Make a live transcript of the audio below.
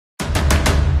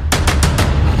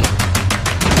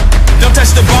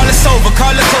Once the ball is over,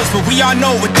 call it close, but we all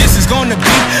know what this is gonna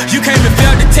be. You came and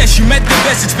failed the test, you met the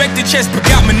best, expected chess, but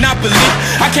got monopoly.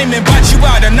 I came and bought you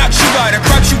out, I knocked you out, I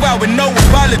cropped you out with no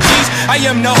apologies. I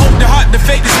am the hope, the heart, the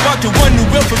faith, the spark, the one who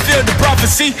will fulfill the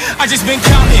prophecy. I just been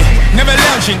counting, never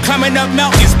lounging, climbing up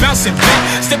mountains, bouncing back.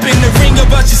 Step in the ring,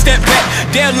 about you step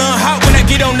back. They'll learn hot when I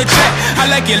get on the track.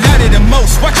 I like it louder than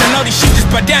most. Watching all these shit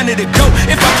just bow down to the goat.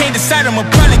 If I can't decide, I'ma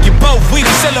probably get both. We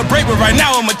done celebrate, but right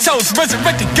now I'm a toast.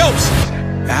 Resurrected ghost.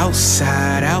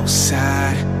 Outside,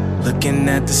 outside, looking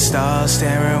at the stars,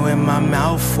 staring with my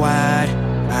mouth wide.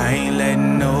 I ain't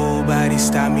letting nobody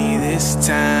stop me this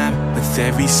time. With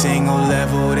every single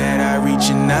level that I reach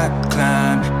and I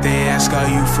climb, they ask, are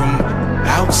you from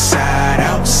outside,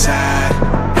 outside?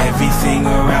 Everything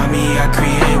around me I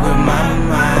create with my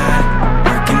mind.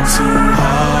 Working too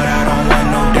hard, I don't want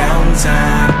no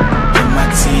downtime. Put my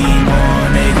team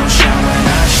on, they gon' shine when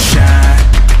I shine.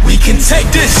 We can take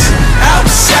this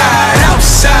outside,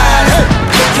 outside.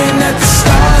 Looking at the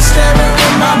stars, staring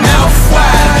with my mouth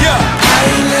wide. I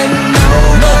ain't letting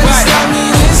nobody stop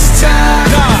me this time.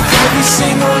 Every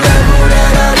single level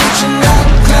that I reach and I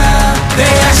climb,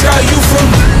 they ask, are you from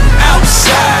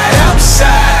outside,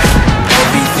 outside?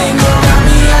 Everything around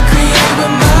me I create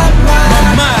with my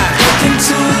mind. Working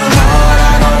too hard,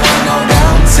 I don't want no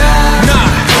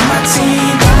downtime. Put my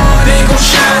team on, they gon'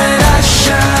 shine and I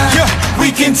shine. We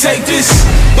can take this,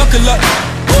 buckle up.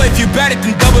 Boy, if you bad it,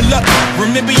 then double up.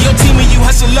 Remember your team when you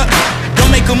hustle up. Don't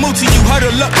make a move till you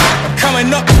huddle up. I'm coming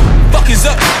up, fuck is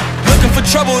up. Looking for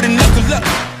trouble, then knuckle up.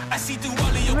 I see through all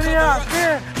of your cover-ups.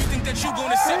 You think that you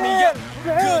gonna set me up?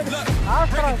 Good luck,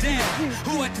 break it down.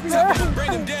 Who at the top, I'ma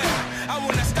bring him down. I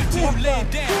will not stop till you lay it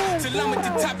down. Till I'm at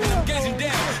the top and I'm gazing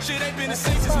down. Shit ain't been the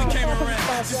same since we came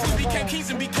around. Since we became kings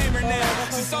and became renowned.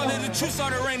 Since all of the truth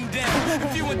started raining down.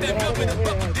 If you want that belt, better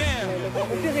buckle down.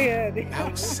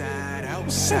 Outside,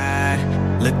 outside,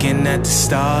 looking at the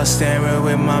stars, staring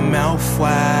with my mouth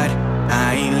wide.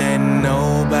 I ain't letting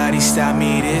nobody stop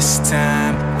me this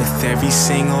time. With every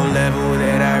single level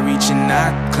that I reach and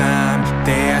I climb,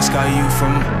 they ask, are you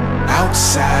from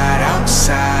outside,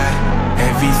 outside?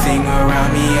 Everything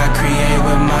around me I create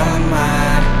with my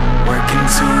mind. Working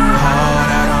too hard,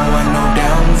 I don't want no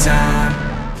downtime.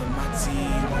 Put my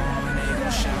team on, they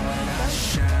gon' shine when I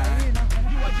shine.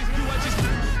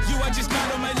 You are just not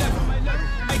on my level.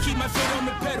 I keep my foot on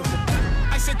the pedal.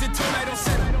 I set the tone, I don't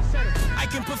settle. I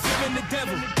can put fear in the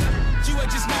devil. You are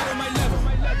just not on my level.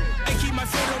 I keep my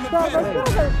foot on the pedal.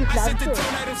 I set the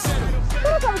tone, I don't settle.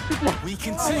 We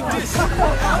can take this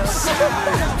outside,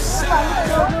 outside.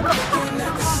 Looking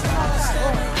at the stars,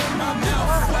 staring with my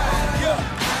mouth wide.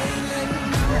 I ain't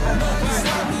letting nobody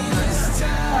stop me this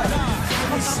time.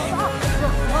 Every single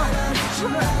level that I reach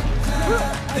and I climb,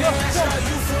 they ask, are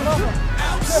you from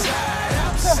outside,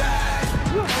 outside?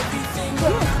 Everything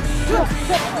around me I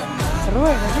create with my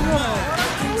mind.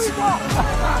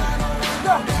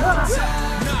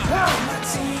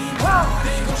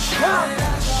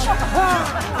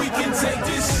 We can